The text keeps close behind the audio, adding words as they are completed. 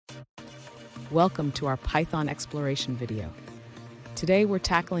Welcome to our Python exploration video. Today we're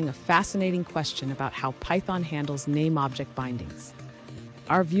tackling a fascinating question about how Python handles name-object bindings.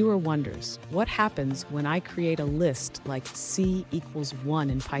 Our viewer wonders, what happens when I create a list like c equals 1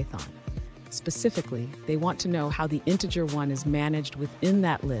 in Python? Specifically, they want to know how the integer 1 is managed within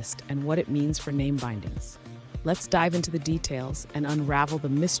that list and what it means for name bindings. Let's dive into the details and unravel the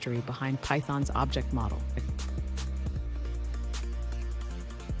mystery behind Python's object model.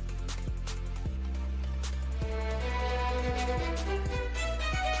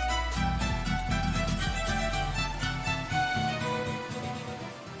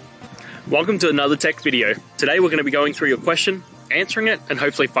 Welcome to another tech video. Today we're going to be going through your question, answering it, and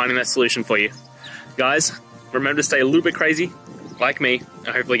hopefully finding that solution for you. Guys, remember to stay a little bit crazy, like me, and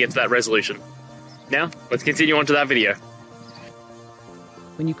hopefully get to that resolution. Now, let's continue on to that video.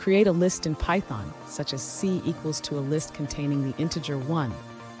 When you create a list in Python, such as c equals to a list containing the integer 1,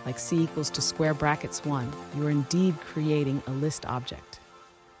 like c equals to square brackets 1, you are indeed creating a list object.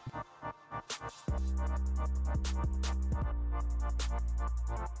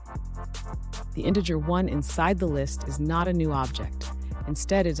 The integer 1 inside the list is not a new object.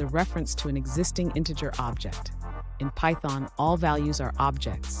 Instead, it's a reference to an existing integer object. In Python, all values are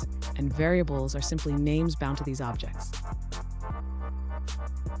objects, and variables are simply names bound to these objects.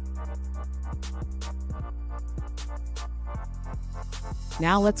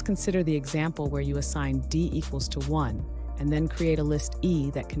 Now let's consider the example where you assign d equals to 1, and then create a list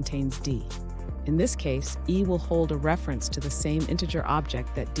e that contains d. In this case, e will hold a reference to the same integer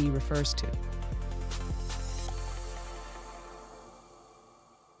object that d refers to.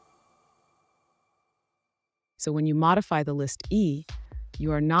 So when you modify the list e,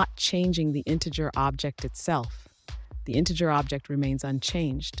 you are not changing the integer object itself. The integer object remains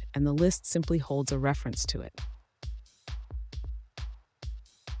unchanged, and the list simply holds a reference to it.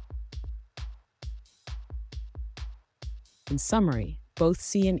 In summary, both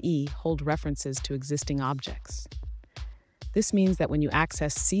c and e hold references to existing objects. This means that when you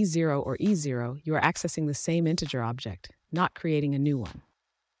access c0 or e0, you are accessing the same integer object, not creating a new one.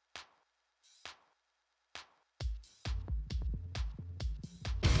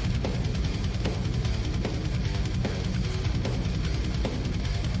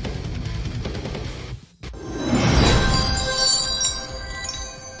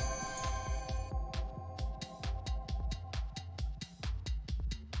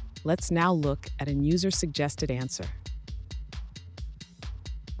 Let's now look at a user-suggested answer.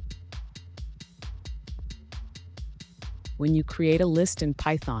 When you create a list in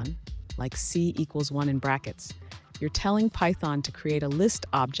Python, like c equals 1 in brackets, you're telling Python to create a list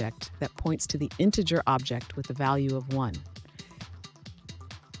object that points to the integer object with the value of 1.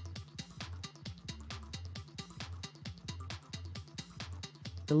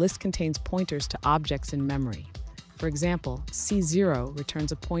 The list contains pointers to objects in memory. For example, C0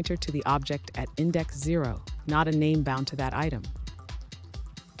 returns a pointer to the object at index 0, not a name bound to that item.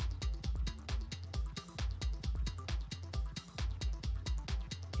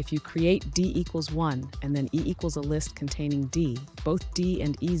 If you create d equals 1 and then e equals a list containing d, both d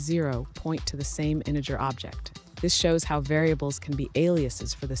and e0 point to the same integer object. This shows how variables can be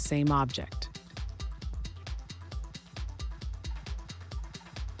aliases for the same object.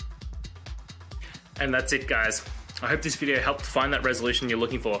 And that's it, guys. I hope this video helped find that resolution you're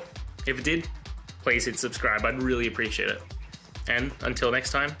looking for. If it did, please hit subscribe. I'd really appreciate it. And until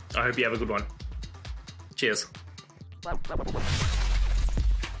next time, I hope you have a good one. Cheers.